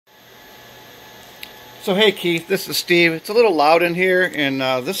So hey Keith, this is Steve. It's a little loud in here, and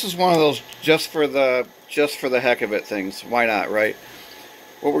this is one of those just for the heck of it things. Why not, right?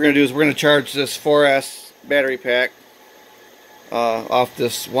 What we're going to do is we're going to charge this 4S battery pack off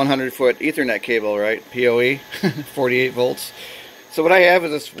this 100-foot Ethernet cable, right? PoE, 48 volts. So what I have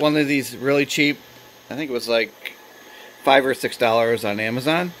is this one of these really cheap. I think it was like $5 or $6 on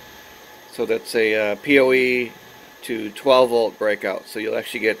Amazon. So that's a PoE to 12 volt breakout, so you'll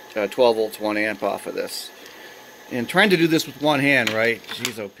actually get 12 volts 1 amp off of this. And trying to do this with one hand, right?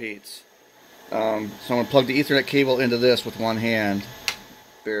 Jeez, oh Pete's. So I'm going to plug the Ethernet cable into this with one hand,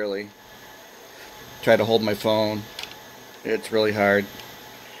 barely. Try to hold my phone. It's really hard.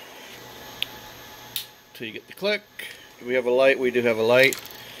 Till you get the click. Do we have a light? We do have a light.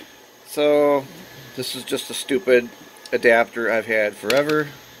 So this is just a stupid adapter I've had forever.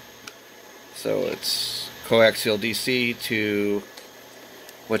 So it's coaxial DC to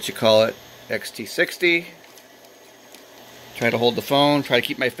what you call it, XT60. Try to hold the phone, try to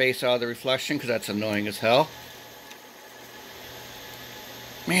keep my face out of the reflection because that's annoying as hell.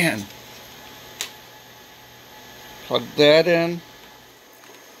 Man. Plug that in.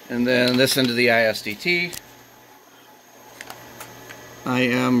 And then this into the ISDT. I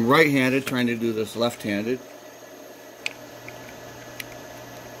am right-handed, trying to do this left-handed.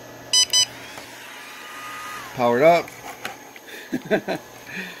 Powered up.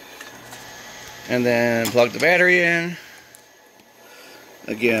 And then plug the battery in.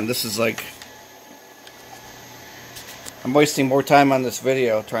 Again, this is like, I'm wasting more time on this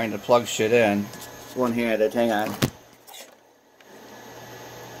video trying to plug shit in. It's one-handed, hang on.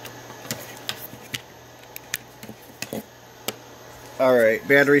 Alright,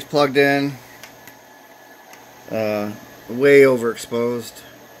 battery's plugged in. Way overexposed.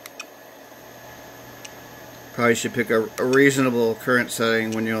 Probably should pick a reasonable current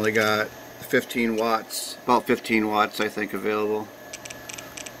setting when you only got 15 watts, about 15 watts I think available.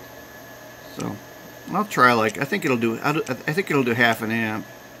 So I'll try, like, I think it'll do half an amp.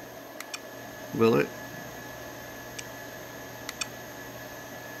 Will it?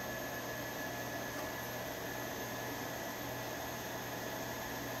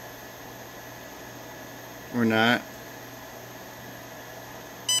 Or not?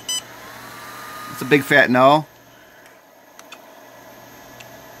 It's a big fat no.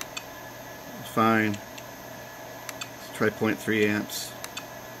 It's fine. Let's try 0.3 amps.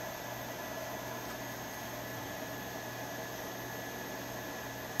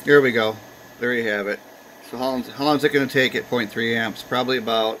 Here we go. There you have it. So how long is it going to take at 0.3 amps? Probably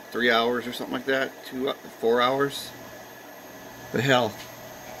about 3 hours or something like that. 4 hours. The hell.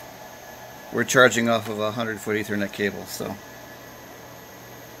 We're charging off of a 100-foot Ethernet cable, so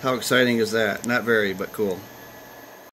how exciting is that? Not very, but cool.